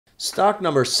Stock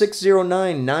number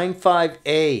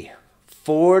 60995A,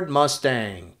 Ford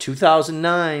Mustang,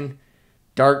 2009,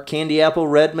 dark candy apple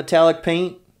red metallic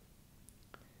paint.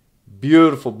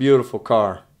 Beautiful, beautiful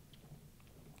car.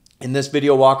 In this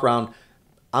video walk around,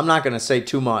 I'm not going to say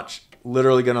too much.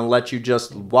 Literally going to let you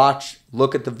just watch,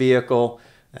 look at the vehicle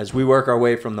as we work our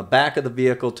way from the back of the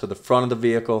vehicle to the front of the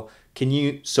vehicle.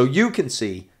 So you can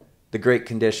see the great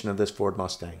condition of this Ford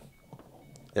Mustang.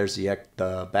 There's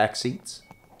the back seats.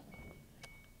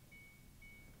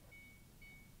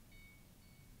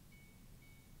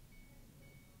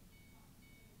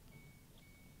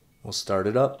 We'll start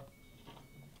it up.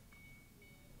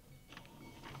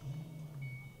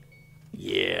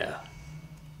 Yeah.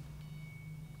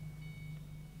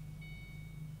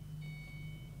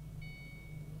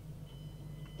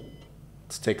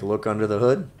 Let's take a look under the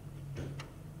hood.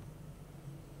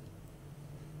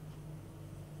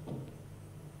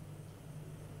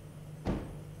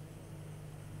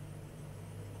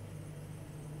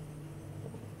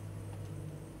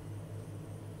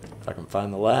 If I can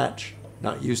find the latch.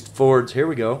 Not used to Fords. Here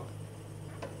we go.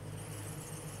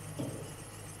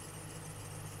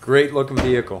 Great looking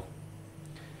vehicle.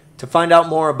 To find out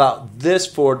more about this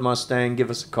Ford Mustang, give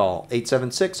us a call.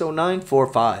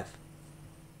 876-0945.